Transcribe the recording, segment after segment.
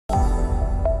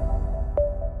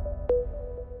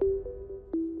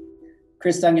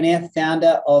Chris Duncan here,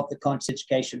 founder of the Conscious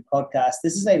Education Podcast.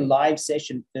 This is a live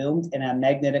session filmed in our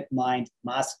Magnetic Mind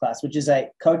Masterclass, which is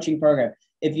a coaching program.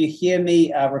 If you hear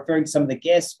me referring to some of the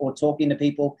guests or talking to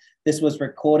people, this was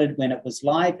recorded when it was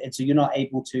live, and so you're not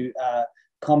able to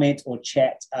comment or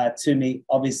chat to me,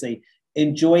 obviously.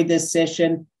 Enjoy this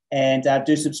session and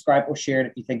do subscribe or share it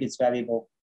if you think it's valuable.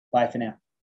 Bye for now.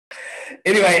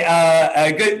 Anyway,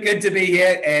 good to be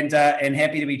here and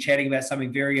happy to be chatting about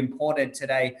something very important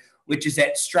today, which is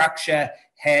that structure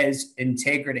has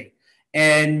integrity.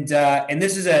 And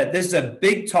this is a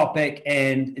big topic,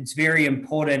 and it's very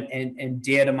important and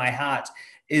dear to my heart,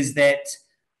 is that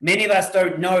many of us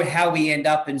don't know how we end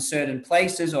up in certain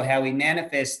places or how we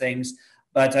manifest things.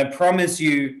 But I promise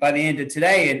you by the end of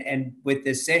today and with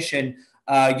this session,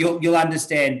 you'll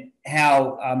understand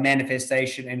how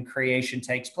manifestation and creation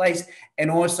takes place,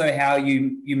 and also how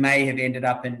you may have ended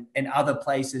up in other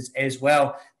places as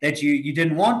well that you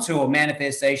didn't want to, or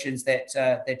manifestations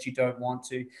that you don't want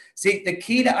to. See, the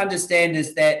key to understand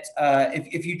is that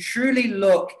if you truly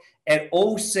look at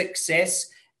all success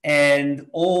and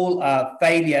all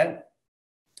failure,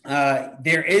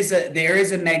 there is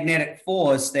a magnetic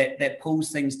force that pulls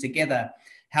things together.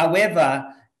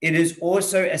 However, it is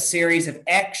also a series of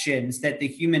actions that the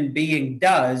human being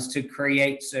does to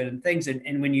create certain things.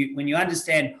 And when you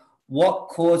understand what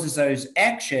causes those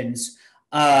actions,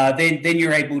 then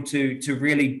you're able to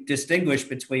really distinguish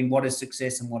between what is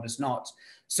success and what is not.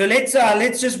 So let's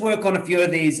just work on a few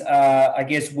of these, I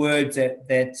guess, words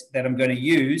that I'm going to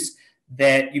use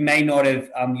that you may not have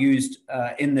used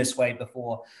in this way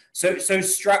before. So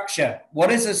structure.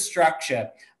 What is a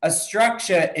structure? A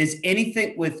structure is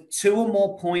anything with two or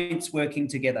more points working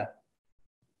together.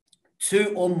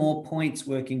 Two or more points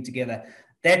working together.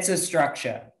 That's a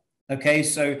structure. Okay,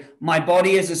 so my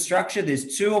body is a structure.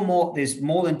 There's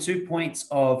more than 2 points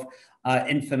of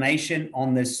information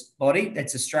on this body.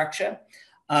 That's a structure.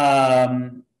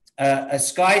 A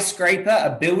skyscraper,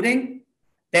 a building,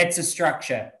 that's a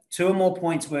structure. Two or more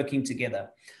points working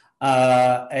together.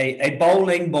 A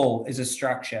bowling ball is a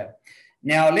structure.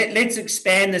 Now, let's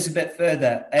expand this a bit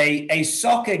further. A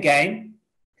soccer game,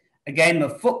 a game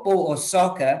of football or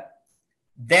soccer,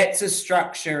 that's a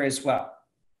structure as well.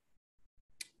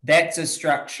 That's a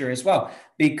structure as well,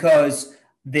 because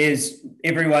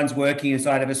everyone's working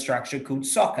inside of a structure called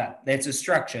soccer. That's a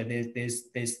structure.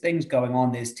 There's things going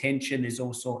on. There's tension. There's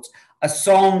all sorts. A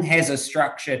song has a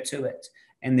structure to it,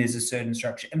 and there's a certain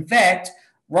structure. In fact,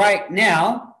 right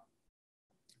now,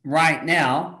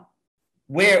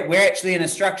 we're actually in a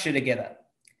structure together.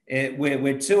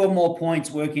 We're two or more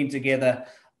points working together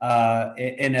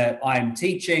I'm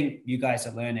teaching, you guys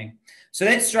are learning. So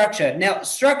that's structure. Now,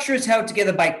 structure is held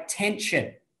together by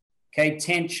tension, okay?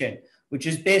 Tension, which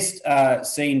is best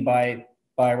seen by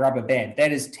a rubber band.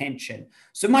 That is tension.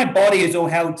 So my body is all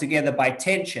held together by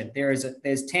tension.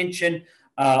 There's tension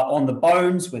on the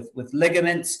bones with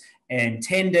ligaments and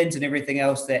tendons and everything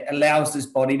else that allows this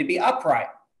body to be upright.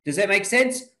 Does that make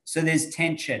sense? So there's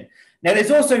tension. Now,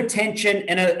 there's also tension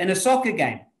in a soccer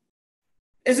game,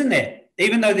 isn't there?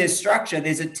 Even though there's structure,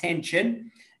 there's a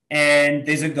tension and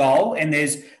there's a goal, and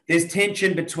there's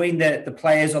tension between the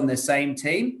players on the same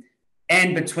team,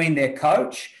 and between their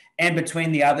coach, and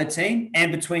between the other team,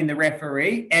 and between the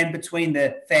referee, and between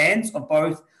the fans of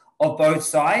both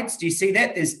sides. Do you see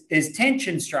that? There's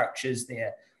tension structures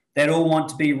there that all want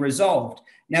to be resolved.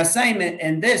 Now, same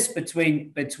in this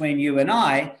between you and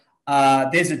I,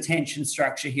 there's a tension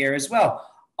structure here as well.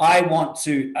 I want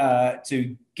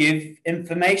to give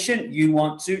information. You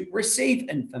want to receive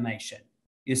information,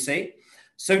 you see?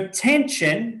 So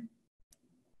tension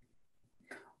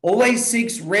always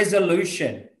seeks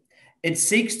resolution. It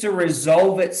seeks to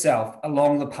resolve itself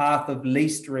along the path of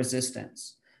least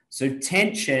resistance. So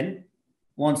tension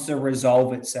wants to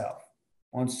resolve itself.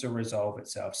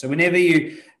 So whenever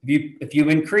if you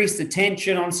increase the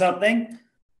tension on something,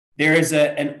 there is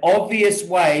an obvious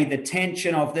way the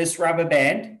tension of this rubber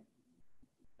band,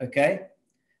 okay?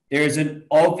 There is an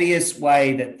obvious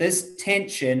way that this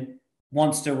tension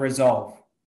wants to resolve,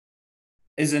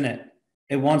 isn't it?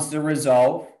 It wants to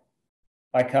resolve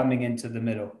by coming into the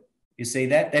middle. You see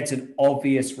that? That's an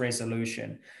obvious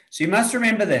resolution. So you must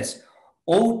remember this.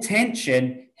 All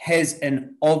tension has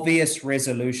an obvious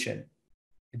resolution.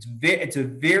 It's a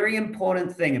very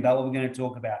important thing about what we're going to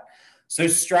talk about. So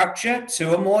structure, two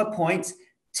or more points.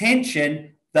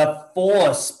 Tension, the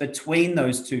force between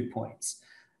those 2 points.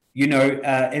 You know,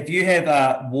 if you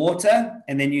have water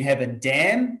and then you have a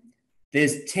dam,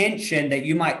 there's tension that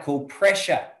you might call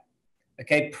pressure.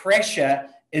 Okay, pressure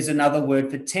is another word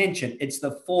for tension. It's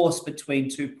the force between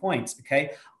 2 points.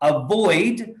 Okay, a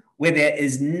void where there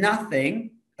is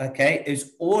nothing, okay,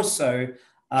 is also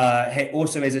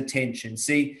has a tension.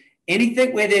 See,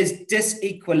 anything where there's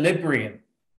disequilibrium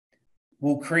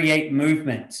will create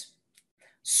movement.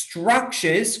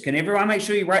 Structures, can everyone make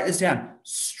sure you write this down?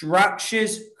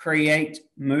 Structures create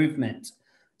movement.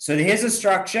 So here's a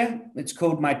structure. It's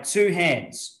called my two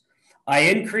hands. I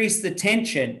increase the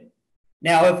tension.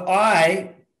 Now, if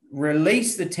I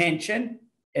release the tension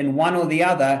in one or the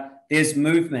other, there's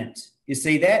movement. You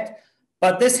see that?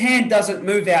 But this hand doesn't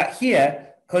move out here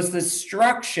because the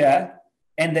structure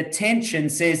and the tension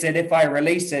says that if I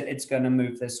release it, it's going to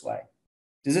move this way.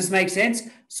 Does this make sense?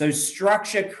 So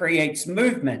structure creates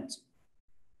movement.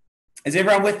 Is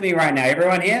everyone with me right now?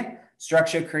 Everyone here?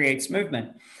 Structure creates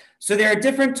movement. So there are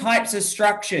different types of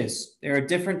structures.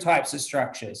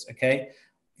 Okay?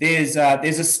 There's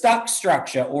a stuck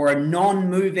structure or a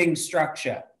non-moving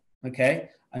structure, okay?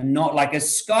 Not like a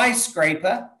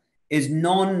skyscraper is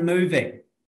non-moving.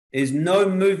 There's no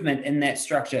movement in that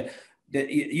structure.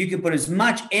 You can put as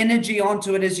much energy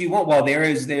onto it as you want. Well,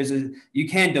 you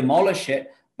can demolish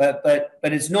it, but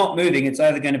it's not moving. It's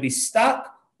either going to be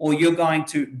stuck or you're going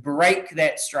to break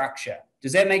that structure.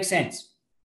 Does that make sense?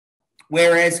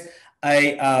 Whereas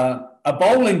a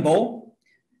bowling ball,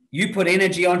 you put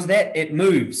energy onto that, it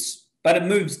moves, but it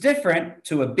moves different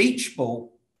to a beach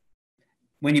ball.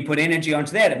 When you put energy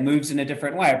onto that, it moves in a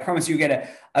different way. I promise you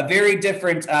get a very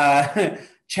different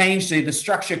change to the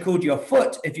structure called your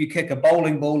foot if you kick a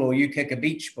bowling ball or you kick a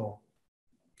beach ball.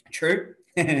 True?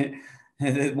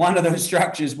 One of those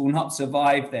structures will not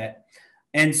survive that.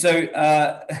 And so,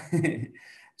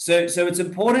 so it's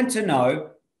important to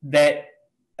know that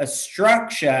a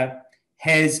structure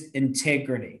has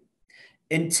integrity.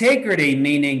 Integrity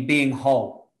meaning being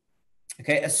whole.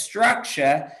 Okay, a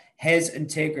structure has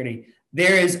integrity.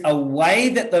 There is a way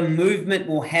that the movement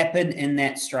will happen in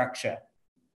that structure.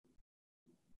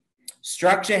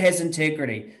 Structure has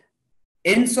integrity.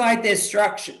 Inside that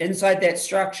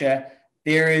structure,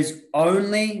 there is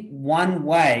only one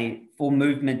way for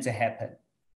movement to happen.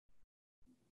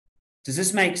 Does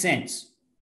this make sense?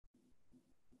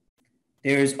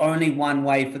 There is only one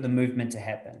way for the movement to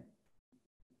happen.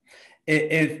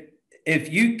 If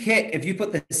you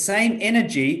put the same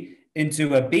energy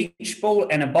into a beach ball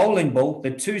and a bowling ball,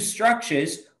 the two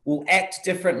structures will act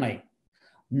differently.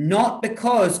 Not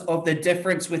because of the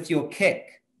difference with your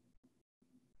kick.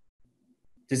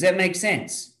 Does that make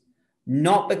sense?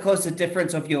 Not because of the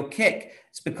difference of your kick.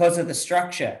 It's because of the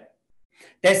structure.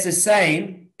 That's the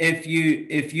same if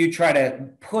you try to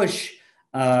push,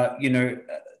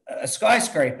 a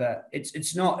skyscraper.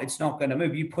 It's not going to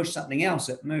move. You push something else,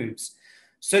 it moves.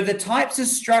 So the types of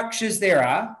structures there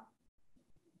are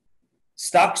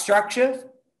stuck structure,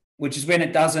 which is when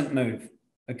it doesn't move.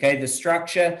 Okay, the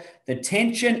structure, the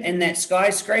tension in that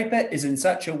skyscraper is in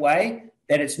such a way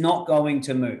that it's not going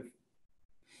to move.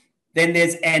 Then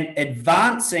there's an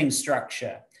advancing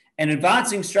structure. An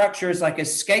advancing structure is like a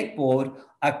skateboard,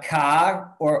 a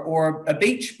car, or a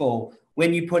beach ball.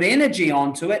 When you put energy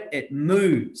onto it, it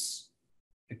moves.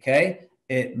 Okay,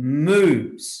 it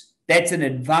moves. That's an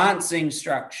advancing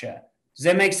structure. Does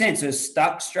that make sense? So a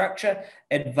stuck structure,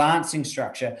 advancing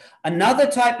structure. Another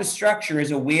type of structure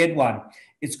is a weird one.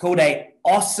 It's called an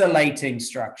oscillating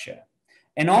structure.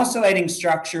 An oscillating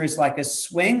structure is like a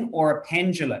swing or a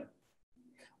pendulum.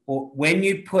 Or when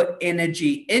you put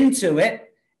energy into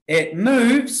it, it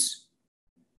moves,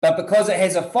 but because it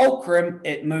has a fulcrum,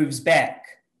 it moves back.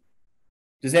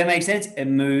 Does that make sense? It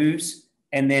moves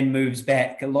and then moves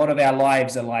back. A lot of our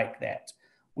lives are like that.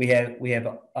 We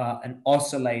have an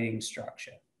oscillating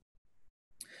structure.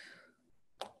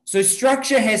 So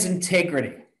structure has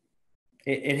integrity.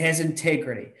 It has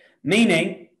integrity,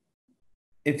 meaning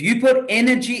if you put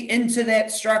energy into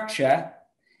that structure,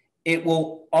 it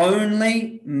will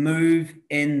only move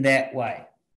in that way.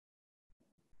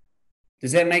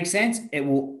 Does that make sense? It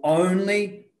will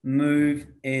only move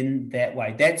in that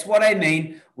way. That's what I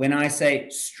mean when I say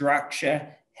structure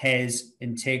has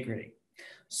integrity.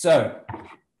 So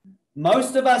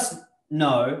most of us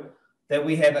know that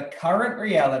we have a current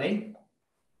reality,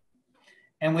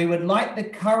 and we would like the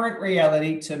current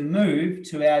reality to move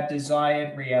to our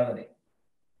desired reality.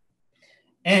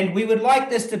 And we would like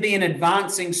this to be an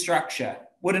advancing structure,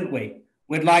 wouldn't we?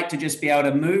 We'd like to just be able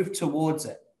to move towards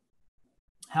it.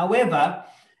 However,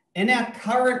 in our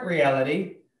current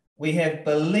reality, we have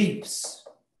beliefs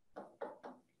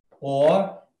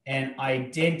or an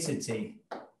identity.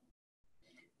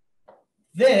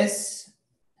 This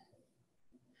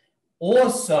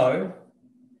also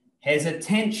has a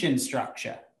tension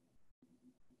structure.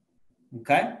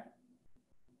 Okay?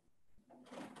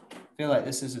 I feel like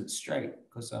this isn't straight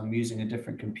because I'm using a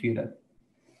different computer.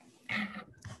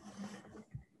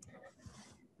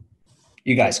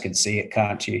 You guys can see it,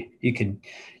 can't you?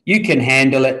 You can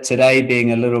handle it today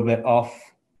being a little bit off.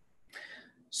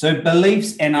 So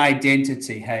beliefs and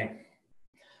identity, hey.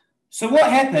 So what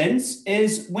happens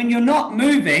is when you're not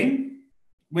moving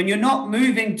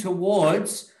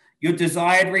towards your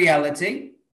desired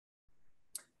reality,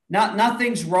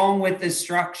 nothing's wrong with this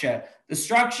structure. The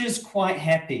structure is quite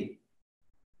happy,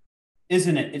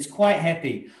 isn't it? It's quite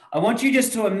happy. I want you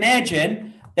just to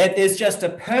imagine that there's just a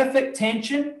perfect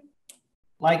tension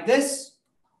like this,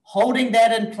 holding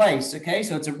that in place, okay?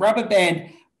 So it's a rubber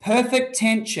band, perfect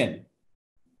tension.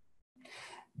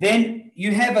 Then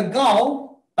you have a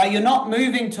goal, but you're not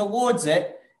moving towards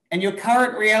it, and your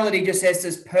current reality just has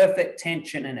this perfect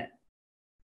tension in it,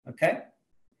 okay?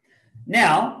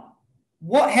 Now,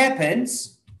 what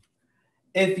happens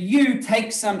if you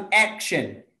take some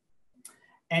action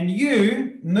and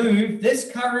you move this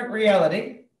current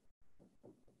reality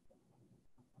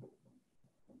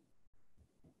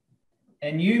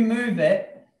and you move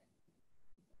it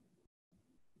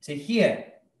to here?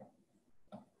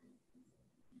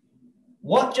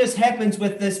 What just happens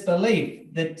with this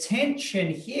belief? The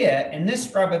tension here in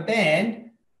this rubber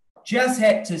band just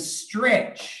had to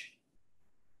stretch.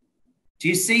 Do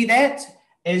you see that?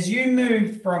 As you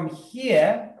move from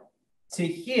here to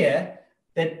here,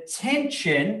 the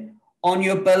tension on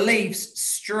your beliefs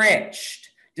stretched.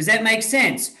 Does that make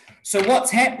sense? So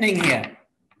what's happening here?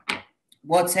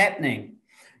 What's happening?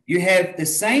 You have the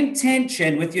same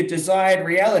tension with your desired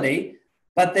reality,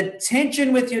 but the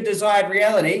tension with your desired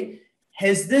reality,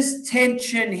 has this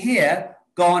tension here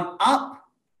gone up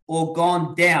or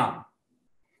gone down?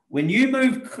 When you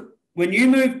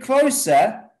move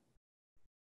closer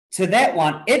to that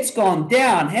one, it's gone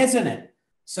down, hasn't it?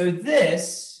 So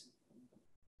this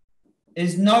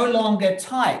is no longer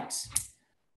tight.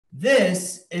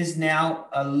 This is now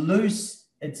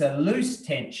it's a loose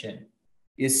tension,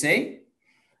 you see?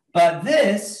 But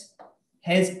this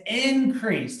has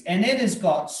increased and it has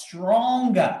got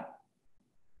stronger.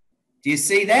 Do you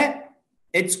see that?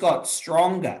 It's got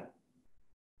stronger.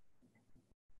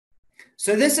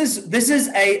 So this is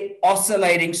a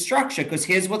oscillating structure, because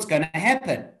here's what's going to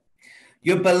happen.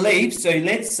 Your belief, so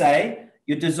let's say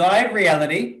your desired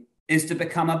reality is to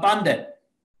become abundant,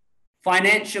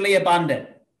 financially abundant.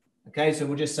 Okay, so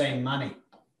we're just saying money.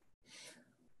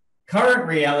 Current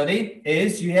reality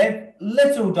is you have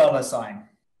little dollar sign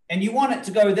and you want it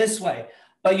to go this way.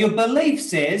 But your belief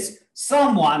says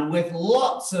someone with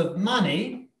lots of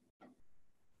money,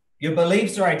 your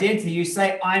beliefs or identity, you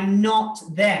say, I'm not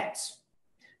that.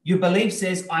 Your belief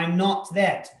says, I'm not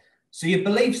that. So your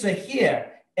beliefs are here.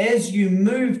 As you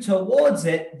move towards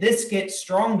it, this gets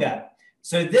stronger.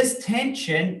 So this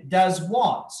tension does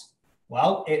what?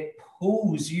 Well, it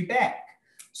pulls you back.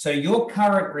 So your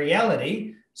current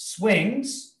reality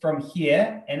swings from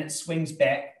here and it swings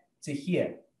back to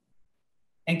here.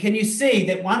 And can you see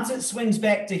that once it swings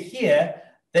back to here,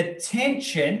 the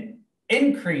tension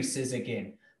increases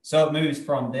again? So it moves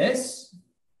from this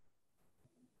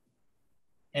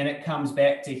and it comes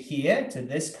back to here, to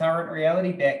this current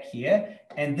reality back here.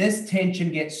 And this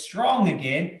tension gets strong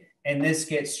again, and this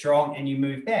gets strong, and you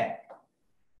move back.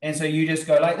 And so you just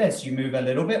go like this. You move a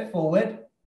little bit forward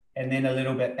and then a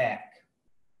little bit back.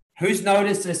 Who's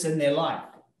noticed this in their life?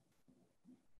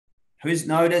 Who's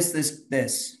noticed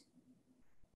this?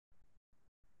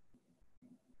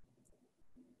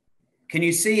 Can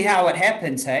you see how it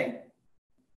happens, hey?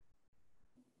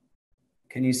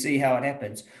 Can you see how it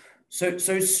happens?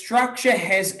 So structure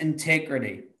has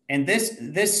integrity, and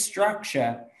this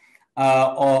structure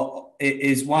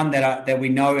is one that we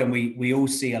know and we all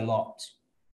see a lot.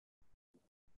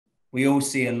 We all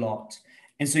see a lot.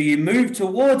 And so you move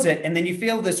towards it, and then you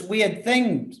feel this weird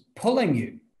thing pulling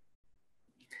you.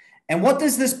 And what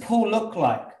does this pull look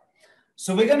like?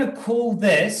 So we're going to call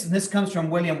this, and this comes from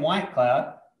William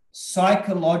Whitecloud,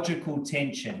 psychological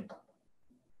tension.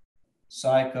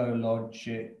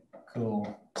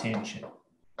 Psychological tension.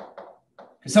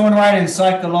 Can someone write in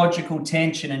psychological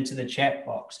tension into the chat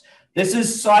box? This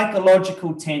is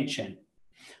psychological tension.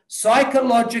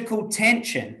 Psychological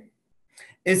tension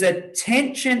is a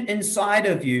tension inside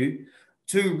of you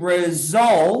to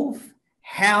resolve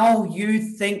how you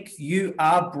think you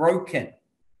are broken.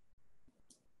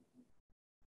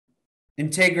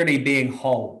 Integrity being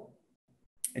whole.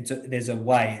 There's a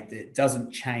way. It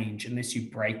doesn't change unless you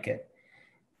break it.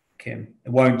 Kim,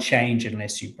 it won't change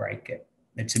unless you break it.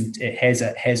 It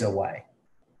has a way.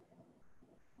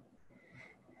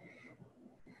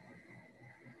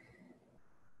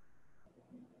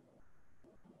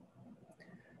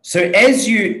 So as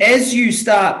you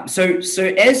start, so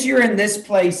as you're in this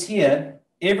place here,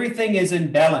 everything is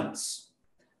in balance.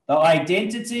 The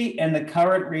identity and the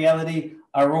current reality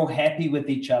are all happy with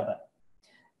each other.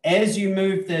 As you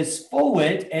move this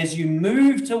forward, as you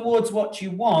move towards what you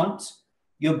want,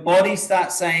 your body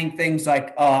starts saying things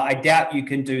like, oh, I doubt you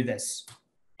can do this.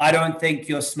 I don't think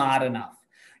you're smart enough.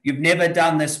 You've never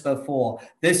done this before.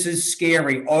 This is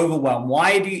scary, overwhelmed.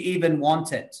 Why do you even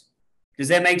want it? Does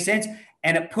that make sense?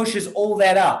 And it pushes all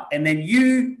that up. And then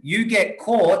you get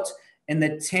caught in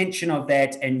the tension of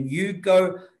that, and you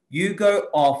go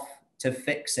off to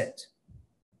fix it.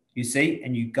 You see?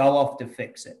 And you go off to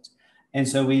fix it. And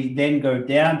so we then go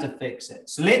down to fix it.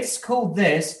 So let's call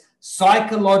this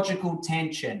psychological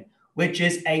tension, which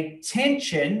is a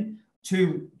tension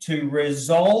to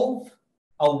resolve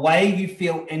a way you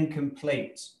feel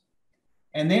incomplete.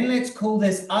 And then let's call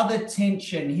this other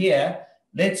tension here,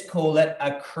 let's call it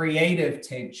a creative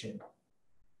tension.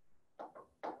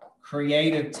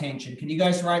 Creative tension. Can you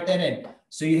guys write that in?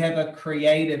 So you have a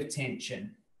creative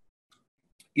tension.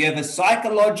 You have a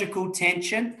psychological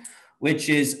tension, which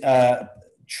is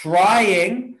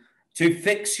trying to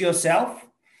fix yourself.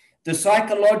 The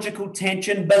psychological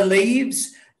tension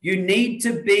believes you need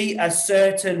to be a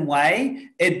certain way.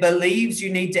 It believes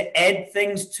you need to add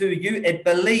things to you. It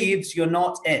believes you're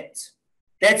not it.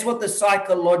 That's what the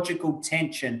psychological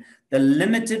tension, the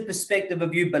limited perspective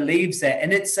of you, believes that.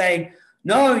 And it's saying,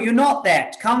 no, you're not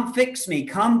that. Come fix me.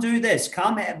 Come do this.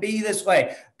 Come be this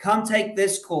way. Come take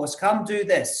this course. Come do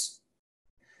this.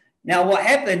 Now, what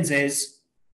happens is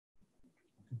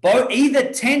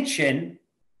either tension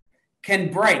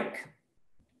can break.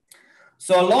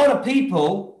 So a lot of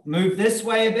people move this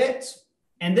way a bit,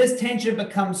 and this tension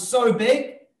becomes so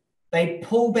big, they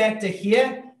pull back to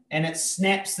here, and it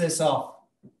snaps this off,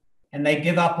 and they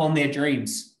give up on their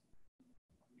dreams.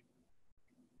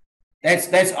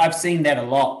 I've seen that a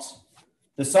lot.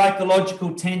 The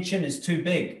psychological tension is too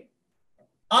big.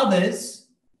 Others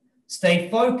stay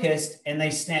focused, and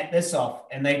they snap this off,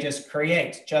 and they just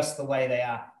create just the way they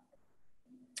are.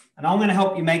 And I'm going to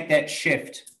help you make that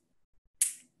shift.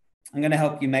 I'm going to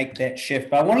help you make that shift.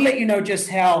 But I want to let you know just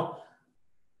how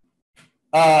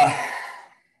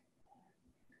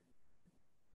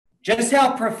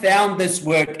profound this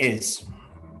work is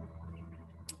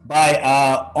by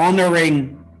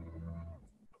honoring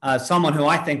someone who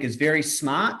I think is very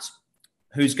smart,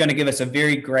 who's going to give us a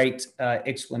very great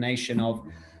explanation of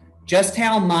just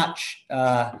how much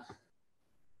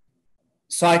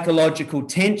psychological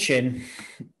tension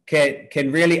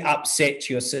can really upset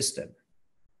your system.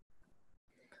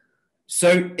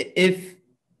 So if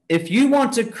you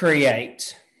want to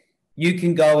create, you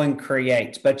can go and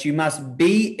create, but you must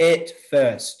be it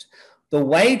first. The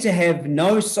way to have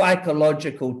no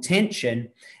psychological tension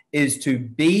is to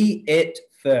be it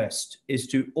first, is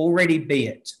to already be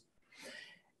it.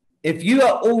 If you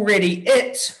are already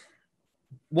it,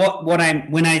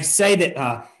 when I say that,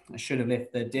 I should have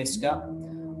left the desk up.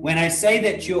 When I say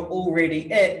that you're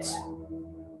already it,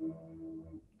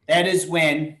 that is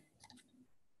when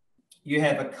you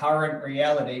have a current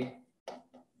reality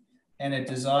and a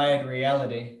desired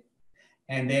reality.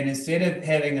 And then instead of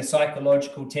having a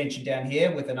psychological tension down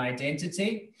here with an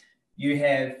identity, you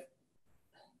have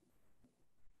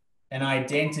an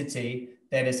identity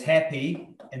that is happy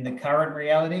in the current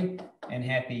reality and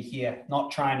happy here,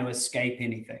 not trying to escape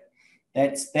anything.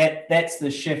 That's the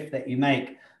shift that you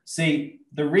make. See,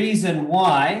 the reason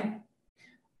why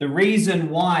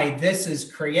this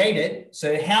is created,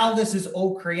 so how this is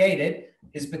all created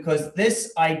is because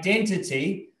this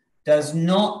identity does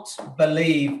not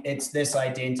believe it's this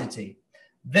identity.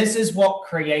 This is what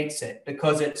creates it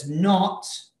because it's not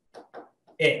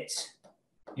it.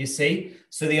 You see?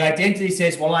 So the identity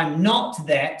says, well, I'm not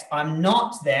that.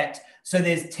 So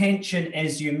there's tension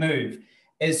as you move.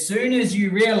 As soon as you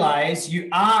realize you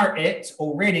are it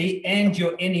already and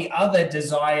you're any other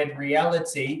desired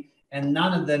reality and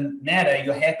none of them matter,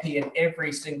 you're happy in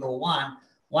every single one.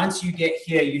 Once you get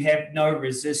here, you have no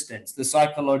resistance. The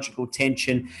psychological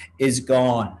tension is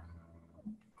gone.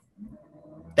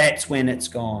 That's when it's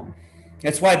gone.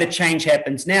 That's why the change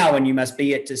happens now, and you must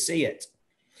be it to see it.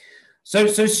 So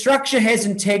structure has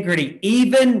integrity,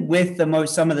 even with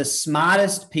some of the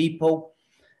smartest people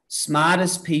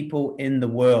in the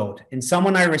world, and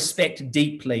someone I respect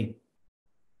deeply.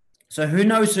 So who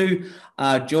knows who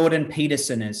Jordan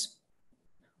Peterson is?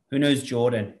 Who knows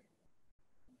Jordan?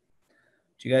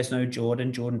 Do you guys know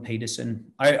Jordan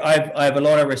Peterson? I have a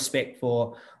lot of respect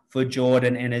for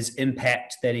Jordan and his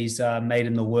impact that he's made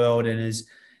in the world, and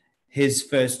his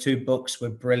first two books were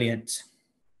brilliant.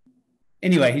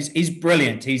 Anyway, he's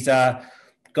brilliant. He's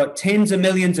got tens of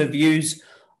millions of views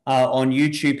on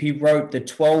YouTube. He wrote the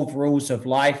 12 Rules of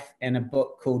Life and a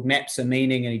book called Maps of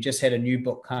Meaning, and he just had a new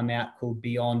book come out called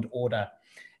Beyond Order.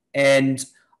 And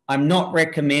I'm not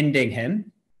recommending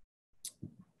him,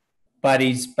 but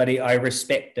I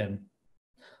respect him.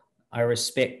 I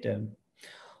respect him.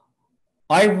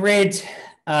 I read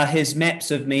his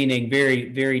Maps of Meaning, very,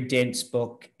 very dense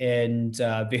book and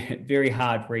very, very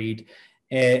hard read.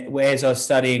 As I was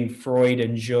studying Freud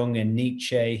and Jung and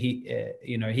Nietzsche,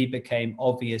 he became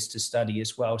obvious to study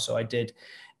as well. So I did.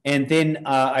 And then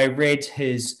I read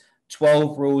his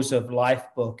 12 Rules of Life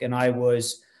book, and I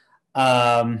was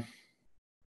so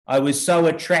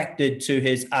attracted to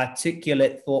his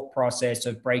articulate thought process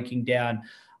of breaking down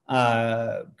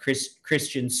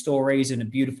Christian stories in a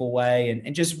beautiful way,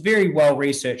 and just very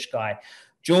well-researched guy.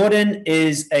 Jordan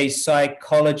is a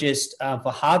psychologist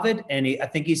for Harvard, and I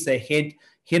think he's the head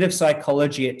of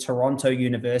psychology at Toronto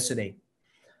University.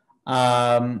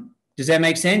 Does that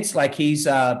make sense? Like he's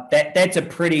that's a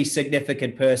pretty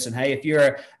significant person. Hey, if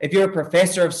you're a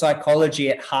professor of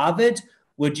psychology at Harvard,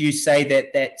 would you say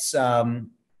that's a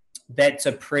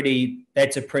pretty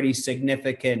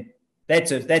significant?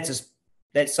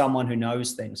 That's someone who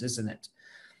knows things, isn't it?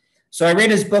 So I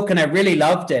read his book and I really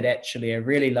loved it. Actually, I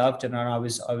really loved it, and I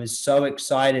was so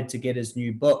excited to get his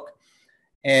new book.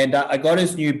 And I got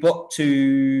his new book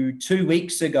 2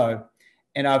 weeks ago,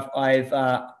 and I've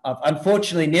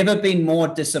unfortunately never been more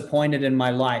disappointed in my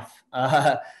life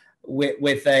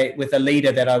with a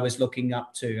leader that I was looking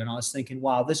up to, and I was thinking,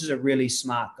 wow, this is a really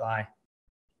smart guy.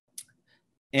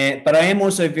 But I am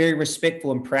also very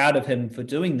respectful and proud of him for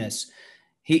doing this.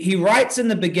 He writes in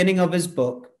the beginning of his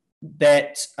book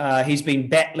that he's been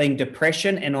battling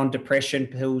depression and on depression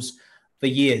pills for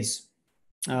years,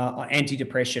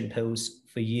 antidepressant pills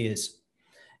for years.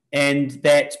 And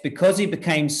that because he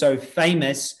became so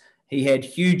famous, he had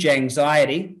huge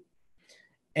anxiety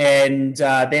and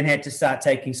then had to start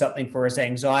taking something for his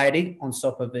anxiety on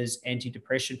top of his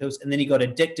antidepressant pills. And then he got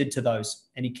addicted to those,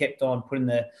 and he kept on putting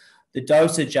the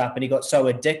dosage up, and he got so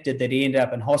addicted that he ended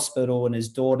up in hospital, and his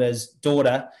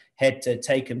daughter had to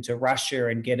take him to Russia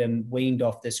and get him weaned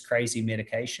off this crazy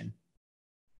medication.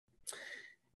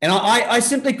 And I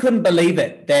simply couldn't believe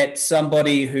it, that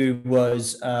somebody who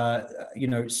was,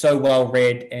 so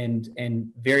well-read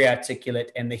and very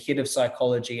articulate, and the head of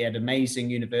psychology at amazing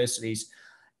universities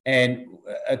and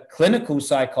a clinical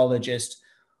psychologist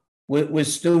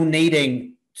was still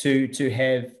needing to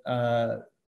have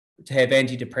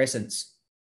antidepressants.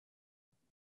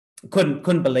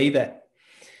 Couldn't believe it.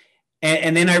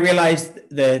 And then I realized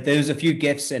there's a few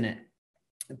gifts in it.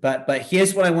 But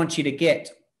here's what I want you to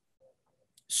get.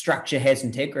 Structure has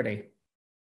integrity.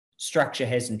 Structure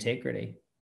has integrity.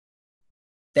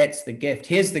 That's the gift.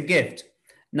 Here's the gift.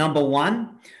 Number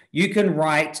one, you can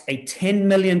write a 10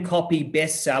 million copy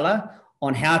bestseller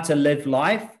on how to live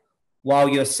life while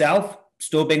yourself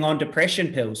still being on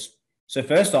depression pills. So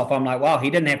first off, I'm like, wow, he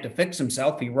didn't have to fix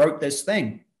himself. He wrote this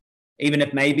thing, even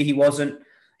if maybe he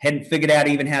hadn't figured out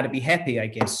even how to be happy, I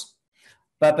guess.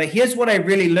 But here's what I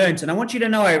really learned, and I want you to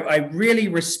know I really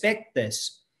respect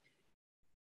this,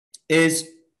 is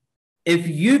if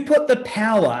you put the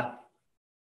power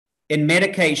in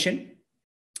medication,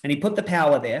 and he put the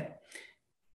power there,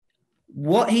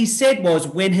 what he said was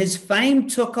when his fame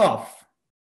took off,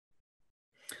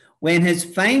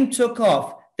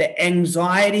 the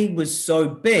anxiety was so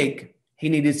big, he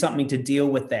needed something to deal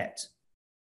with that.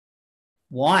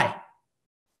 Why?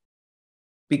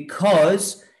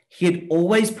 Because he had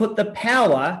always put the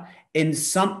power in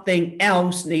something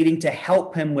else needing to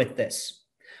help him with this.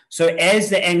 So as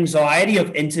the anxiety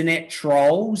of internet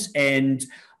trolls and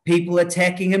people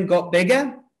attacking him got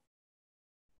bigger,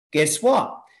 guess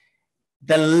what?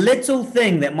 The little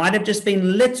thing that might have just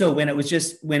been little when it was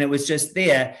just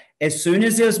there, as soon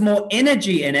as there was more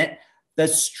energy in it, the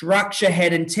structure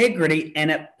had integrity,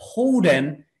 and it pulled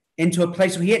him into a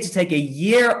place where he had to take a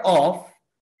year off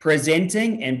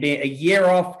presenting and be a year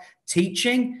off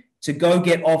teaching to go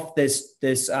get off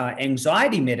this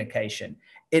anxiety medication.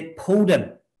 It pulled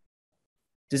him.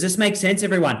 Does this make sense,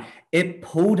 everyone? It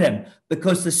pulled him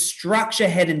because the structure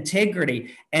had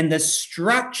integrity, and the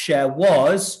structure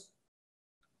was,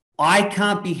 I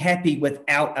can't be happy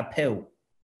without a pill.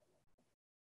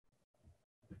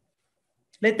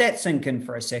 Let that sink in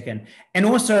for a second. And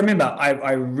also remember,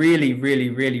 I really, really,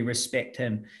 really respect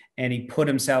him, and he put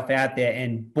himself out there,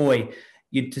 and boy,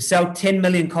 to sell 10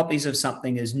 million copies of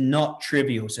something is not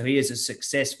trivial. So he is a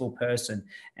successful person.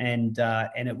 And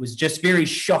it was just very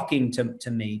shocking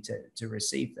to me to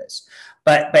receive this.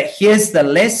 But here's the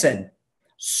lesson.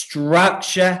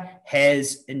 Structure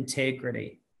has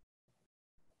integrity.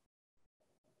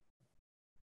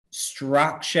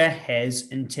 Structure has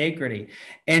integrity.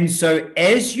 And so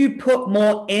as you put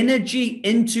more energy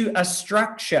into a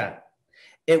structure,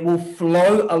 it will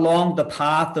flow along the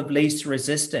path of least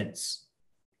resistance.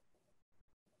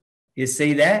 You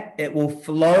see that? It will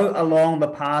flow along the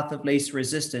path of least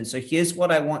resistance. So here's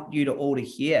what I want you to all to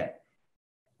hear.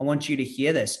 I want you to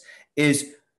hear this,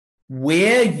 is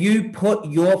where you put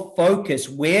your focus,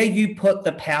 where you put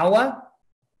the power,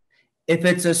 if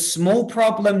it's a small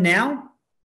problem now,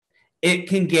 it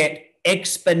can get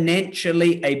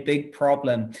exponentially a big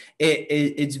problem.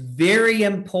 It's very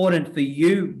important for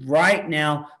you right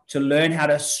now to learn how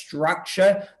to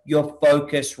structure your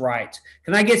focus right.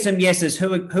 Can I get some yeses?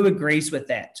 Who agrees with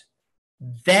that?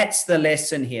 That's the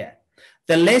lesson here.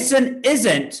 The lesson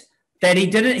isn't that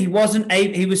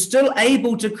he was still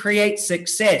able to create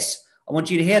success. I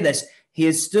want you to hear this.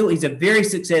 He's a very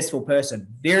successful person,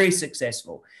 very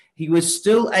successful. He was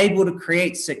still able to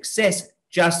create success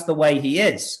just the way he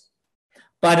is.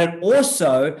 But it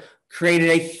also created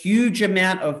a huge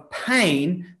amount of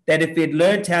pain that if he'd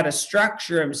learned how to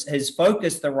structure his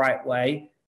focus the right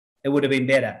way, it would have been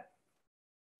better.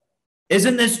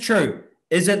 Isn't this true?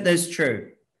 Isn't this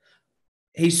true?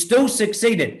 He still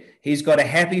succeeded. He's got a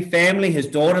happy family. His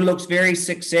daughter looks very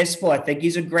successful. I think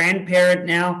he's a grandparent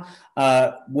now.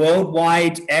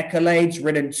 Worldwide accolades,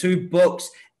 written 2 books,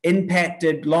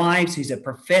 impacted lives. He's a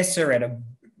professor at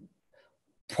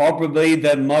probably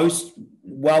the most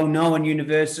well-known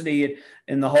university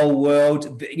in the whole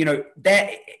world. You know, that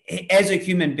as a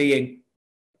human being,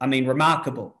 I mean,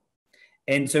 remarkable.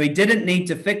 And so he didn't need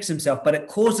to fix himself, but it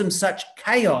caused him such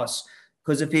chaos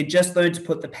because if he'd just learned to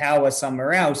put the power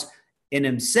somewhere else in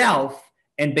himself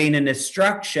and been in a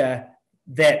structure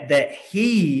that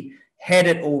he had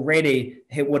it already,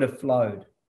 it would have flowed.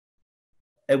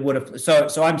 It would have.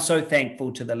 So I'm so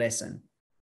thankful to the lesson.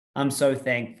 I'm so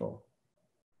thankful.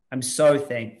 I'm so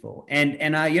thankful.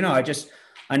 And I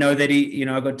know that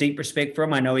I got deep respect for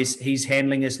him. I know he's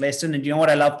handling his lesson. And you know what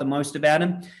I love the most about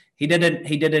him? He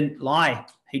didn't lie.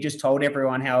 He just told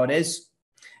everyone how it is.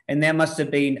 And that must have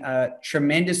been a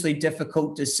tremendously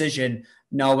difficult decision,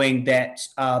 knowing that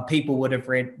people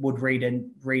would read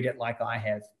it like I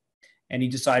have. And he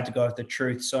decided to go with the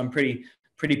truth. So I'm pretty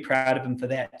proud of him for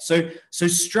that. So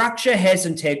structure has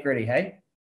integrity, hey?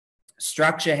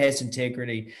 Structure has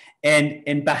integrity.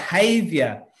 And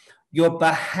behavior, your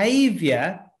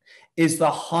behavior is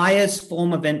the highest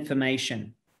form of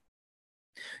information.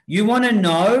 You want to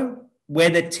know where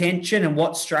the tension and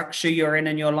what structure you're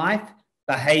in your life?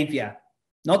 Behavior.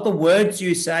 Not the words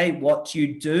you say, what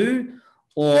you do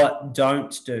or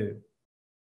don't do.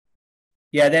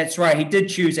 Yeah, that's right. He did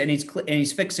choose, and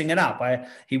he's fixing it up.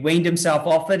 He weaned himself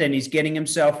off it, and he's getting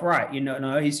himself right.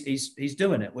 He's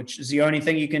doing it, which is the only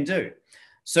thing you can do.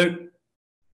 So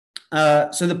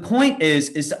the point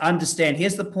is to understand.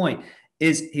 Here's the point: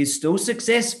 is he's still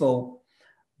successful,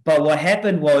 but what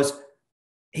happened was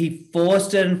he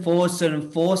forced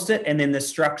it, and then the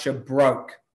structure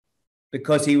broke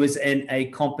because he was in a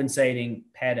compensating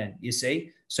pattern. You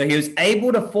see, so he was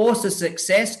able to force a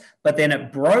success, but then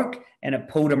it broke. And it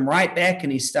pulled him right back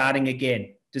and he's starting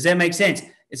again. Does that make sense?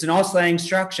 It's an oscillating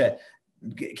structure.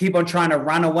 Keep on trying to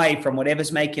run away from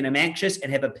whatever's making him anxious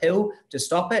and have a pill to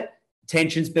stop it.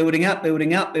 Tension's building up,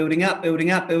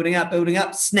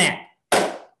 snap.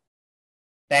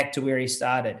 Back to where he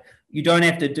started. You don't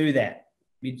have to do that.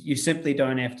 You simply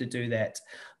don't have to do that.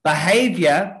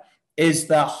 Behavior is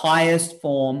the highest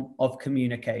form of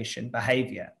communication,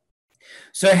 behavior.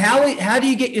 So how do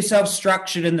you get yourself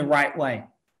structured in the right way?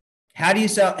 How do you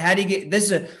get this?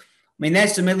 That's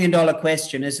 $1 million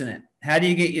question, isn't it? How do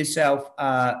you get yourself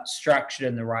structured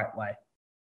in the right way?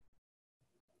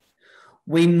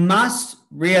 We must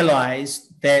realize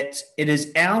that it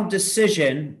is our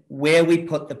decision where we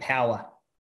put the power.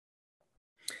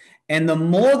 And the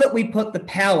more that we put the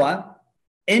power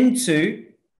into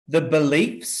the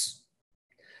beliefs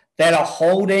that are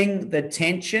holding the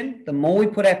tension, the more we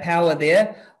put our power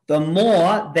there, the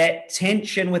more that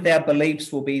tension with our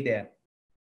beliefs will be there.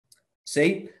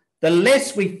 See, the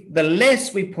less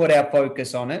we put our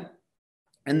focus on it,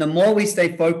 and the more we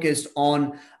stay focused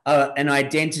on an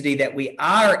identity that we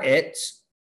are it,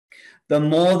 the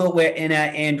more that we're in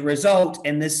our end result,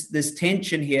 and this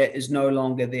tension here is no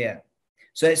longer there.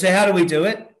 So how do we do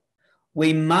it?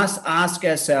 We must ask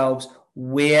ourselves,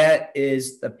 where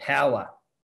is the power?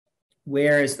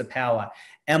 Where is the power?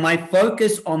 Am I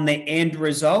focused on the end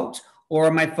result, or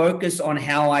am I focused on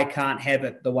how I can't have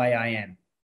it the way I am?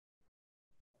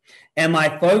 Am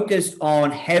I focused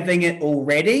on having it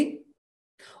already,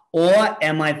 or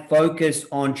am I focused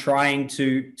on trying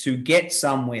to get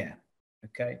somewhere?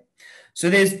 Okay. So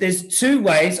there's two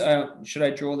ways. Should I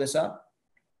draw this up?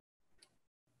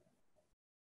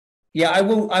 Yeah, I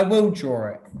will draw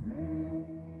it.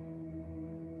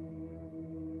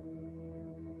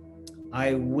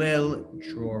 I will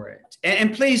draw it.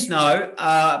 And please know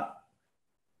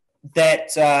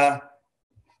that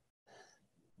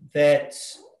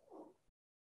this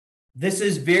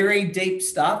is very deep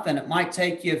stuff, and it might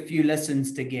take you a few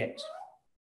listens to get.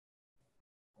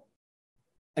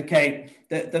 Okay,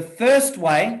 the first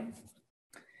way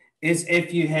is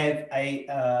if you have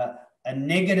a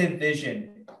negative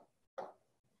vision.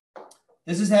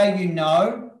 This is how you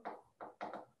know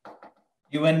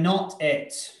you are not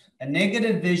it. A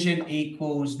negative vision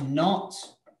equals not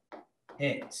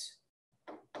it.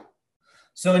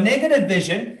 So a negative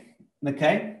vision,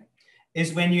 okay,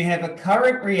 is when you have a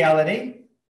current reality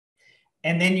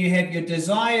and then you have your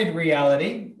desired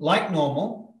reality, like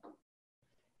normal.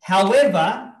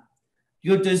 However,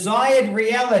 your desired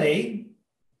reality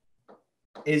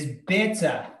is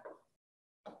better,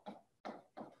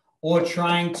 or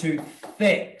trying to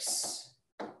fix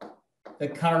the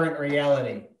current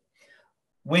reality.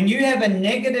 When you have a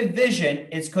negative vision,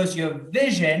 it's because your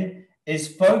vision is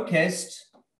focused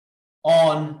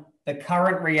on the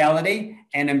current reality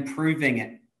and improving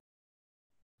it.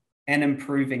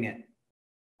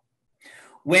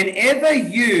 Whenever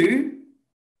you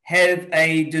have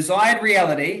a desired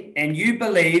reality and you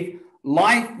believe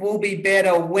life will be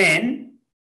better when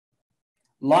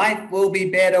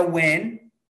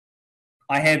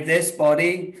I have this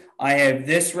body, I have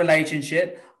this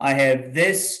relationship, I have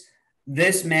this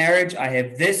marriage, I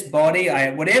have this body, I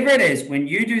have whatever it is, when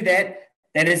you do that,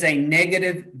 that is a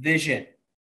negative vision.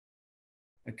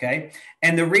 Okay?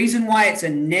 And the reason why it's a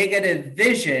negative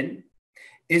vision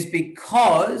is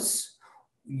because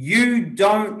you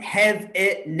don't have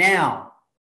it now.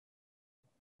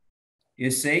 You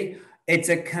see? It's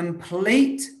a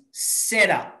complete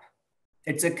setup.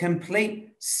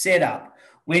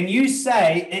 When you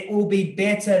say it will be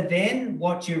better then,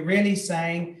 what you're really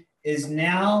saying is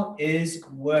now is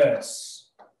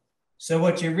worse. So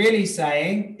what you're really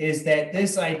saying is that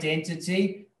this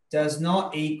identity does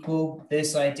not equal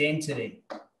this identity.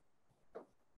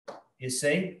 You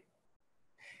see?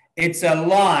 It's a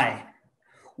lie.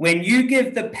 When you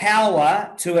give the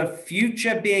power to a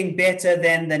future being better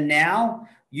than the now,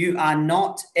 you are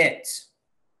not it.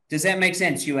 Does that make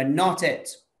sense? You are not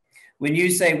it. When you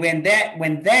say, when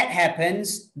that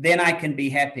happens, then I can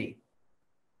be happy.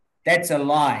 That's a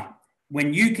lie.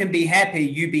 When you can be happy,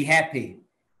 you be happy.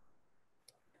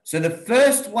 So the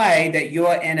first way that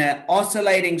you're in an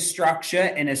oscillating structure,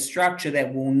 in a structure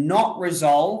that will not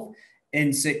resolve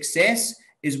in success,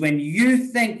 is when you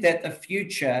think that the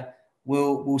future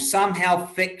will somehow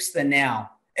fix the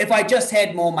now. If I just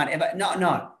had more money.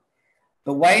 No.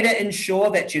 The way to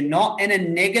ensure that you're not in a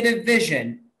negative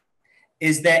vision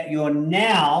is that your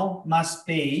now must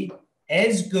be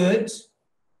as good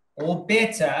or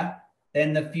better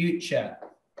than the future.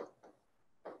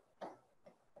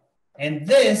 And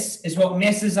this is what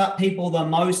messes up people the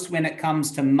most when it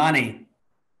comes to money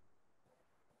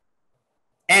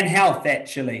and health,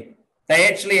 actually. They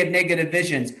actually have negative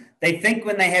visions. They think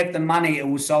when they have the money, it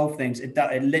will solve things. It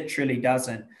literally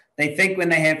doesn't. They think when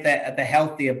they have the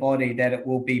healthier body that it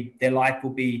will be, their life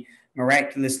will be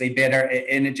miraculously better,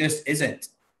 and it just isn't.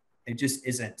 It just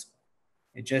isn't.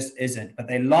 But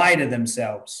they lie to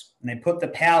themselves, and they put the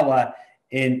power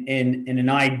in an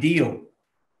ideal.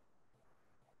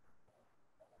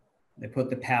 They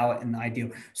put the power in the ideal.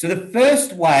 So the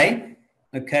first way,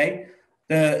 okay,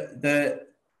 the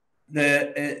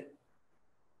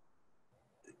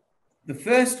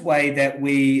first way that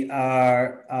we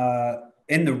are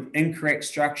in the incorrect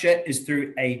structure is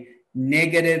through a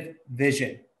negative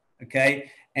vision, okay?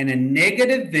 And a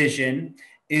negative vision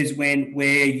is when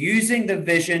we're using the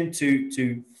vision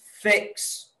to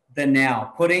fix the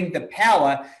now, putting the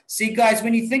power. See, guys,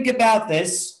 when you think about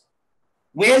this,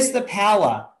 where's the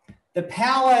power? The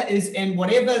power is in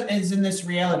whatever is in this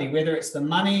reality, whether it's the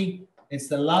money, it's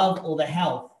the love, or the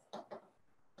health.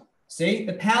 See,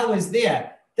 the power is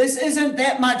there. This isn't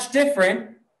that much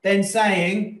different than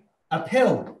saying a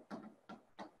pill.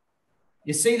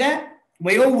 You see that?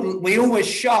 We all were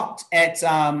shocked at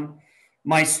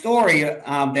my story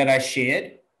that I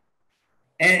shared.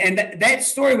 And that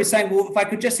story was saying, well, if I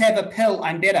could just have a pill,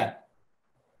 I'm better.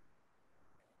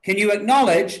 Can you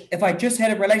acknowledge, if I just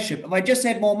had a relationship, if I just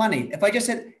had more money, if I just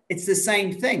had, it's the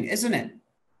same thing, isn't it?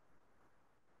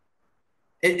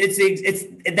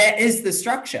 That is the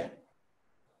structure.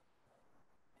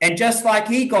 And just like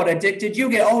he got addicted, you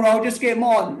get, oh, I'll just get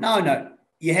more. No.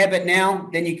 You have it now,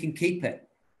 then you can keep it.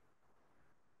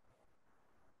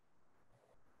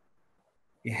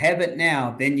 You have it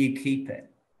now, then you keep it.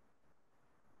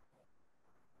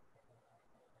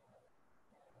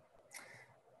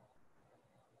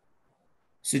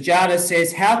 Sujata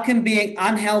says, how can being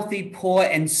unhealthy, poor,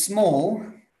 and small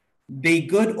be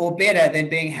good or better than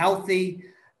being healthy,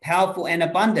 powerful, and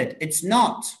abundant? It's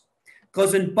not.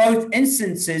 Because in both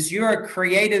instances, you're a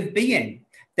creative being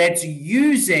that's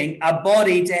using a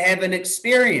body to have an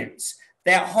experience.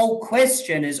 That whole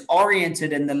question is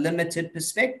oriented in the limited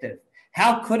perspective.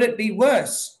 How could it be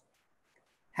worse?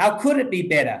 How could it be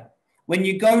better? When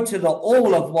you go to the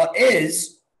all of what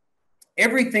is,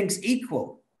 everything's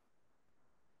equal.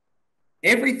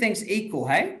 Everything's equal,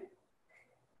 hey?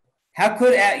 How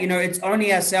could our, it's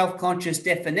only our self-conscious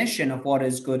definition of what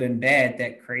is good and bad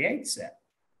that creates it.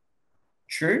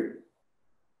 True?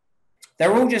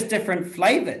 They're all just different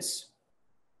flavors.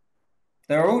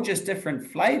 They're all just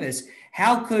different flavors.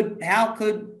 How could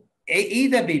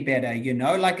either be better?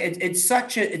 Like it's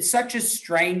such a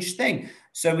strange thing.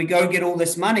 So we go get all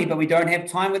this money, but we don't have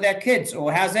time with our kids.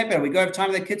 Or how's that better? We go have time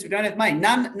with our kids, we don't have money.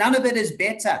 None of it is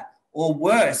better or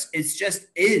worse. It's just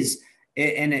is.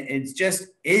 It just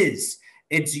is.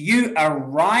 It's you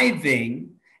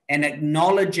arriving and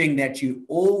acknowledging that you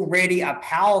already are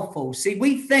powerful. See,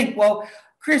 we think, well,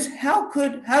 Chris, how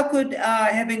could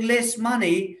having less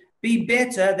money be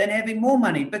better than having more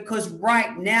money? Because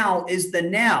right now is the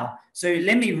now. So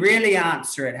let me really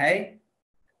answer it, hey?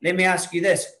 Let me ask you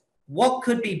this. What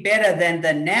could be better than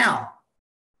the now?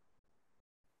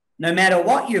 No matter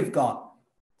what you've got.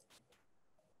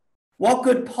 What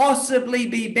could possibly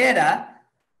be better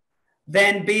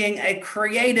than being a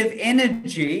creative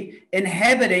energy,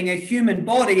 inhabiting a human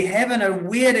body, having a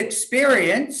weird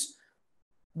experience?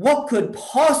 What could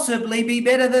possibly be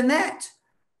better than that?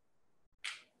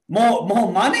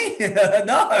 More money?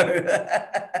 No.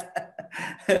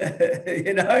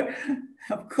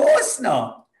 Of course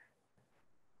not.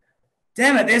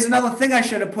 Damn it, there's another thing I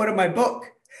should have put in my book.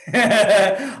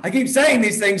 I keep saying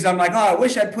these things. I'm like, I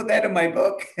wish I'd put that in my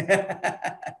book.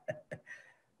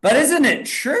 But isn't it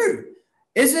true?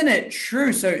 Isn't it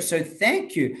true? So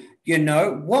thank you.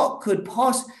 What could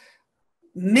possibly...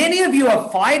 Many of you are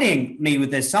fighting me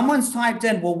with this. Someone's typed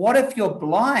in, well, what if you're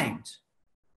blind?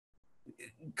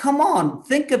 Come on,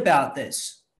 think about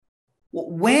this.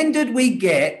 When did we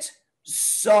get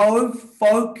so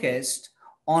focused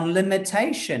on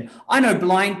limitation? I know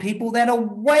blind people that are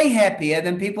way happier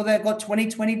than people that got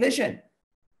 20/20 vision.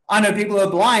 I know people who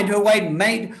are blind who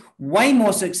made way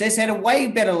more success, had a way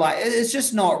better life. It's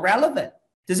just not relevant.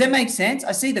 Does that make sense?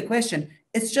 I see the question.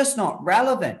 It's just not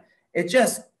relevant. It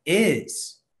just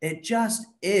is. It just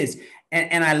is.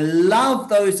 And I love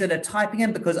those that are typing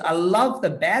in because I love the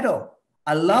battle.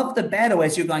 I love the battle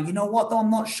as you're going, you know what, though, I'm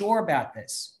not sure about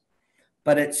this.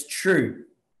 But it's true.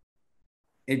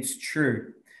 It's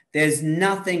true. There's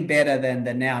nothing better than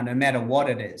the now, no matter what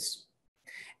it is.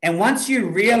 And once you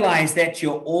realize that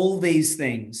you're all these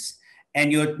things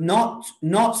and you're not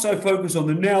so focused on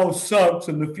the now sucks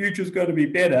and the future's going to be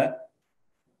better,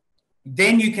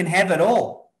 then you can have it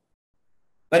all.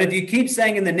 But if you keep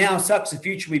saying in the now sucks, the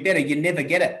future will be better, you never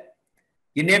get it.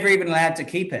 You're never even allowed to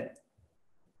keep it.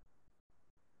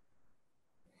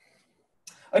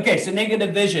 Okay, so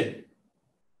negative vision.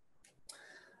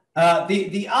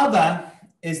 The other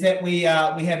is that we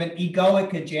have an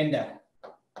egoic agenda.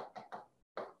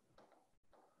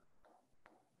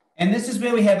 And this is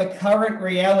where we have a current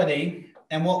reality,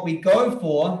 and what we go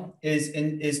for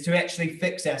is to actually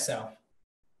fix ourselves.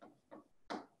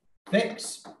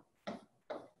 Fix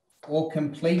or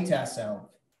complete ourselves.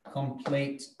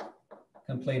 Complete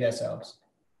ourselves.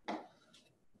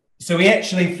 So we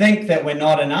actually think that we're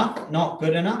not enough, not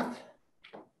good enough.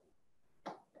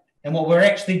 And what we're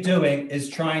actually doing is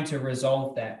trying to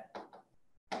resolve that.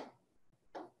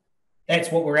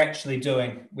 That's what we're actually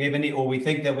doing. We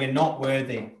think that we're not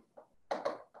worthy.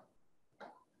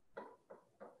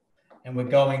 And we're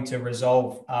going to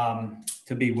resolve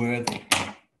to be worthy.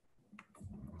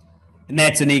 And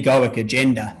that's an egoic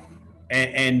agenda.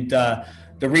 And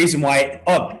the reason why,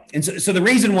 so the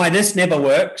reason why this never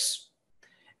works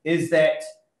is that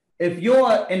if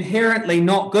you're inherently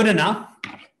not good enough,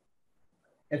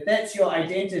 if that's your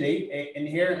identity,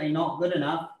 inherently not good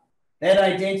enough, that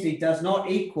identity does not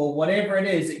equal whatever it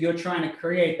is that you're trying to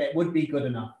create that would be good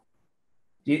enough.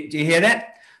 Do you hear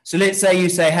that? So let's say you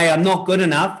say, hey, I'm not good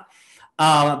enough,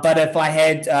 but if I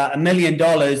had $1 million,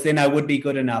 then I would be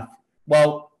good enough.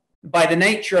 Well, by the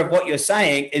nature of what you're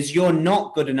saying is you're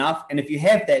not good enough. And if you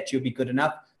have that, you'll be good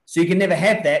enough. So you can never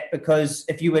have that, because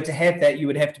if you were to have that, you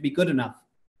would have to be good enough.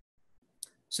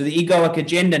 So the egoic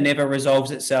agenda never resolves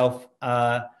itself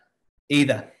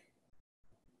either.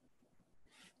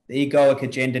 the egoic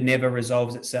agenda never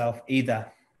resolves itself either.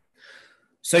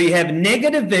 So you have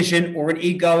negative vision or an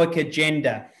egoic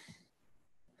agenda.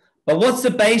 But what's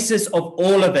the basis of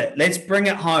all of it? Let's bring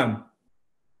it home.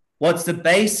 What's the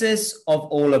basis of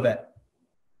all of it?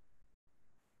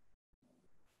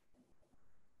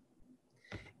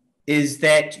 Is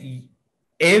that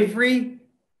every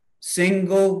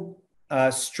single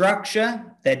structure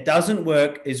that doesn't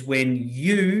work is when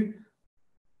you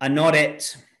are not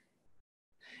it.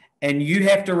 And you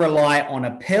have to rely on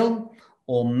a pill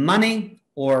or money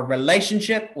or a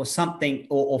relationship or something,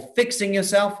 or fixing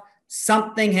yourself.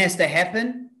 Something has to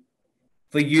happen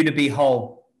for you to be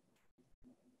whole.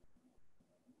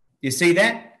 You see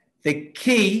that? The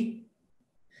key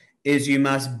is you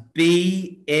must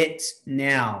be it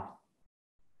now.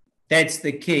 That's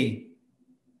the key.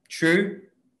 True?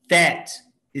 That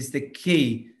is the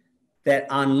key that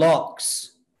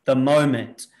unlocks the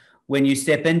moment. When you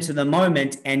step into the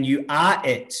moment and you are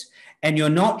it, and you're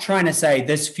not trying to say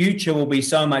this future will be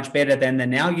so much better than the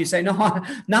now. You say, no,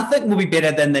 nothing will be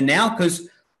better than the now, because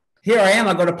here I am.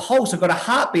 I've got a pulse. I've got a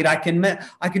heartbeat. I can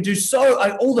do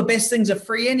all the best things are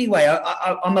free anyway.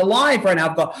 I'm alive right now.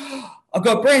 I've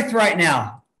got breath right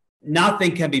now.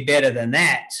 Nothing can be better than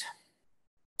that.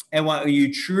 And when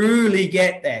you truly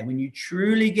get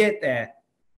that,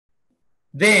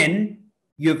 then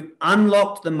you've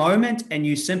unlocked the moment and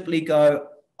you simply go,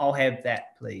 I'll have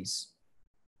that, please.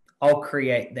 I'll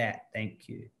create that. Thank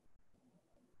you.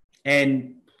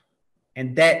 And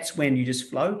that's when you just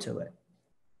flow to it.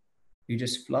 You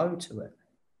just flow to it.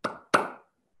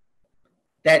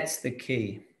 That's the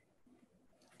key.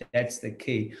 That's the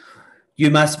key. You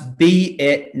must be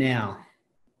it now.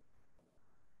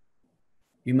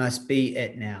 You must be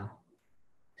it now.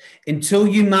 Until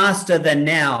you master the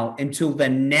now, until the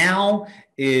now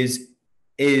is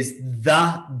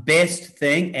the best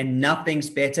thing and nothing's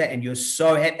better, and you're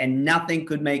so happy and nothing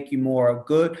could make you more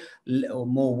good or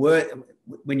more worth.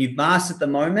 When you've mastered the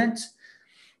moment,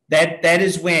 that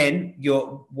is when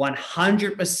you're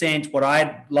 100% what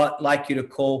I'd like you to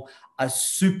call a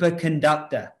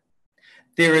superconductor.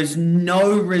 There is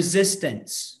no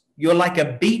resistance. You're like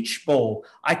a beach ball.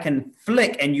 I can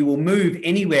flick and you will move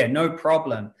anywhere, no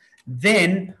problem.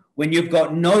 Then when you've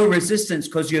got no resistance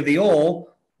because you're the all,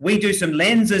 we do some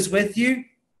lenses with you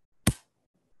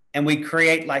and we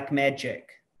create like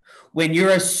magic. When you're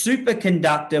a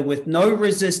superconductor with no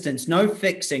resistance, no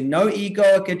fixing, no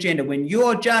egoic agenda, when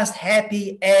you're just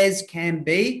happy as can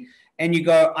be, and you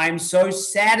go, I'm so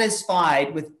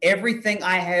satisfied with everything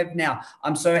I have now.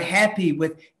 I'm so happy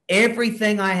with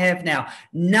everything I have now.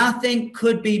 Nothing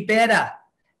could be better.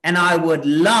 And I would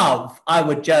love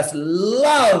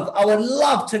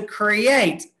to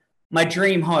create my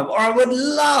dream home, or I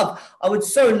would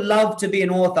so love to be an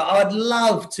author. I would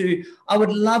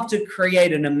love to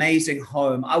create an amazing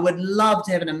home. I would love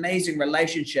to have an amazing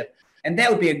relationship. And that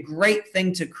would be a great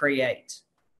thing to create.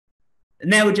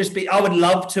 And that would just be, I would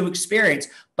love to experience,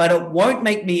 but it won't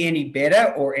make me any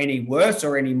better or any worse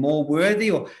or any more worthy,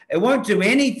 or it won't do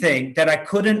anything that I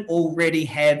couldn't already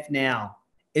have now.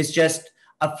 It's just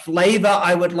a flavor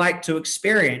I would like to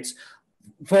experience.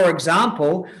 For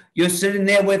example, you're sitting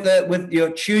there with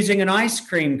you're choosing an ice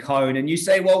cream cone and you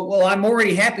say, well, I'm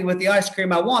already happy with the ice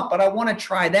cream I want, but I want to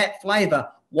try that flavor.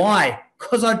 Why?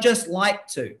 Because I just like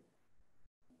to.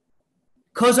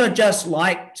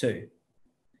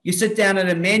 You sit down at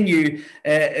a menu,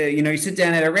 you sit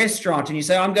down at a restaurant and you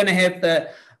say, I'm going to have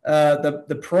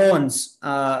the prawns,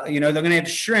 they're going to have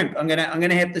shrimp. I'm going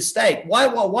to have the steak. Why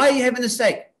are you having the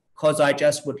steak? Because I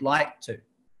just would like to.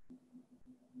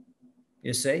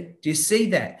 You see? Do you see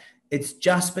that? It's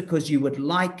just because you would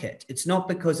like it. It's not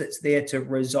because it's there to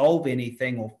resolve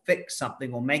anything or fix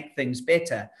something or make things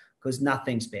better, because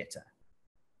nothing's better.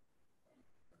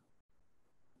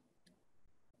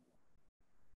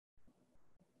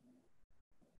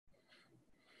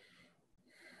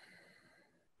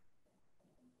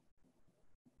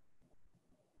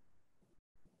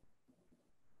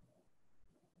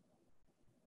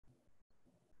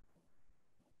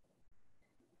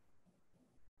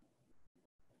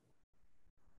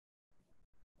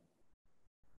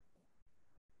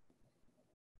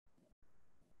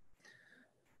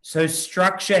 So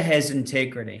structure has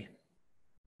integrity.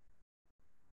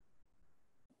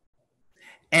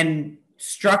 And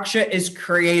structure is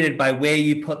created by where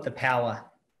you put the power.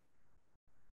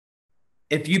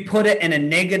 If you put it in a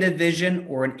negative vision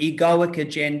or an egoic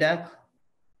agenda,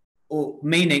 or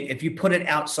meaning if you put it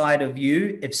outside of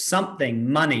you, if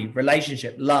something, money,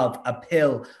 relationship, love, a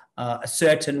pill, a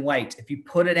certain weight, if you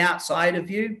put it outside of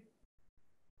you,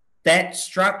 that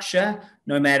structure,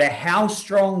 no matter how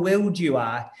strong-willed you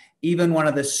are, even one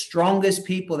of the strongest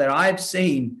people that I've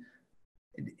seen,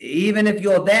 even if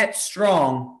you're that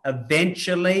strong,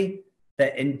 eventually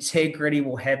the integrity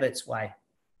will have its way.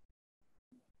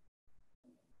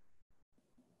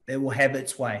 It will have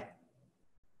its way.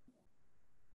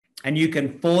 And you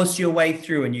can force your way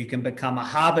through, and you can become a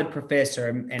Harvard professor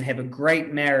and have a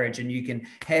great marriage, and you can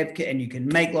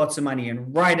make lots of money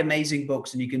and write amazing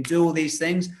books, and you can do all these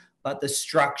things, but the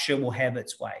structure will have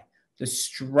its way. The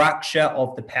structure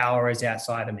of the power is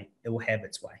outside of me. It will have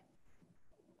its way.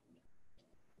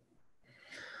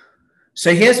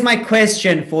 So here's my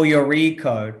question for your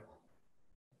recode,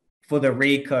 for the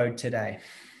recode today.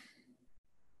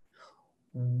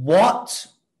 What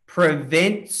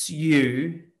prevents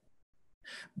you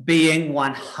being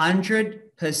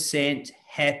 100%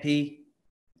 happy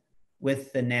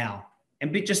with the now?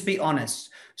 And just be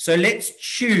honest. So let's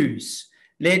choose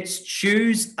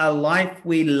a life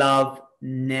we love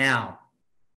now.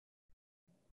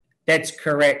 That's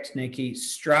correct, Nikki.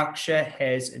 Structure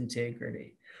has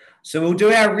integrity. So we'll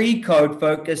do our recode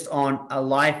focused on a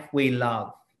life we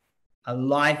love. A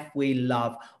life we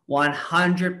love.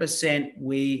 100%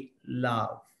 we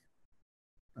love.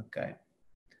 Okay.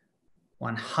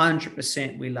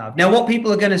 100% we love. Now, what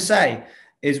people are going to say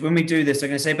is when we do this, they're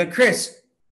going to say, but Chris,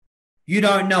 you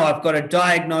don't know, I've got a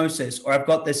diagnosis, or I've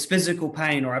got this physical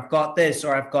pain, or I've got this,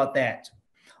 or I've got that.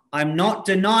 I'm not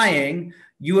denying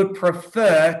you would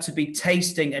prefer to be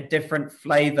tasting a different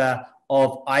flavor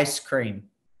of ice cream.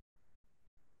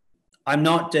 I'm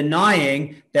not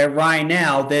denying that right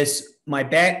now my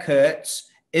back hurts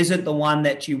isn't the one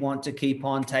that you want to keep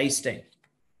on tasting.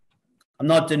 I'm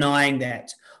not denying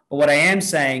that. But what I am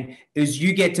saying is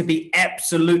you get to be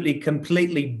absolutely,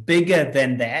 completely bigger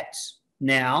than that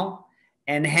now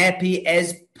and happy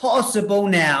as possible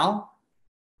now.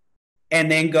 And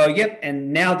then go, yep,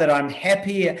 and now that I'm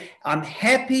happier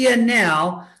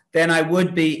now than I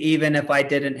would be even if I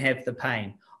didn't have the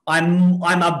pain. I'm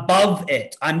above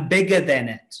it. I'm bigger than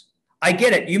it. I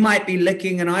get it. You might be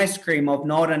licking an ice cream of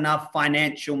not enough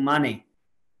financial money.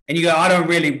 And you go,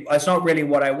 it's not really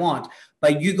what I want.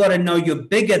 But you got to know you're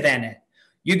bigger than it.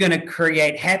 You're going to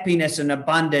create happiness and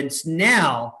abundance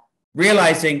now,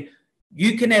 realizing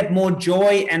you can have more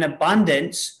joy and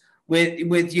abundance with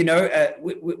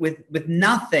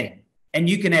nothing. And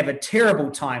you can have a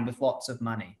terrible time with lots of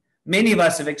money. Many of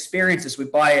us have experienced this. We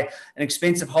buy an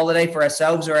expensive holiday for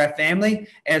ourselves or our family,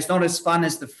 and it's not as fun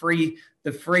as the free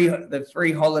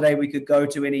holiday we could go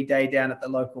to any day down at the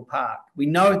local park. We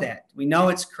know that. We know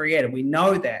it's creative. We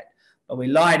know that, but we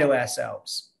lie to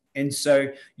ourselves. And so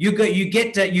you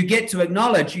get to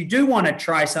acknowledge you do want to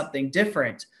try something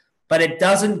different, but it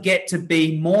doesn't get to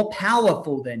be more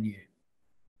powerful than you.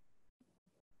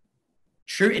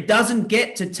 True, it doesn't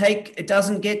get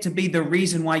to be the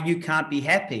reason why you can't be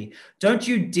happy. Don't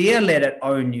you dare let it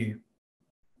own you.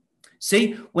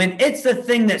 See, when it's the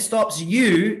thing that stops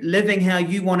you living how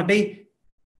you want to be,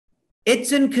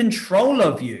 it's in control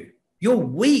of you. You're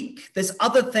weak. This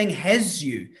other thing has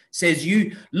you, says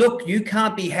you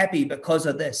can't be happy because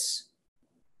of this.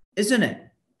 Isn't it?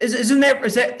 Is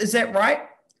that right?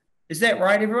 Is that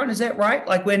right, everyone? Is that right?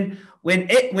 Like when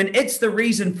it's the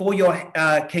reason for your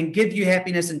can give you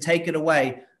happiness and take it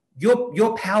away,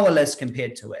 you're powerless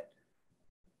compared to it.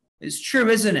 It's true,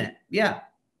 isn't it? Yeah.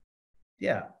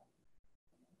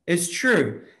 It's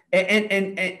true.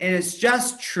 And it's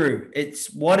just true.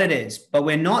 It's what it is. But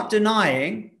we're not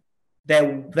denying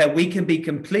that we can be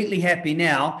completely happy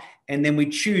now, and then we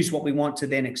choose what we want to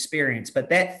then experience. But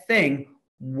that thing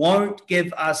won't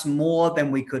give us more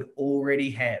than we could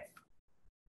already have.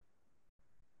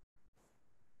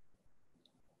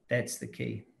 That's the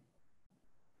key.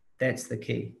 That's the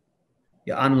key.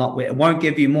 You unlock it. It won't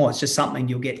give you more. It's just something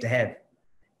you'll get to have.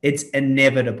 It's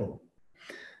inevitable.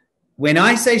 When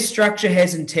I say structure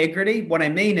has integrity, what I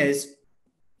mean is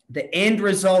the end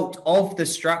result of the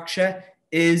structure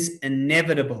is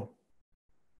inevitable.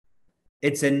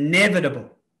 It's inevitable.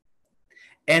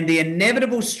 And the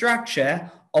inevitable structure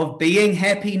of being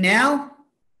happy now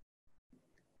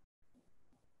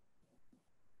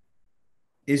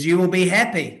is you will be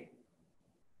happy.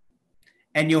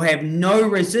 And you'll have no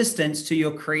resistance to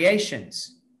your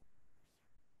creations.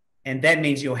 And that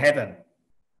means you'll have them.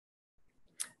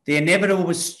 The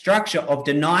inevitable structure of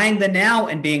denying the now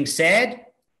and being sad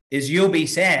is you'll be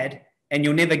sad and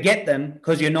you'll never get them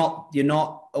because you're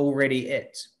not already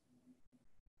it.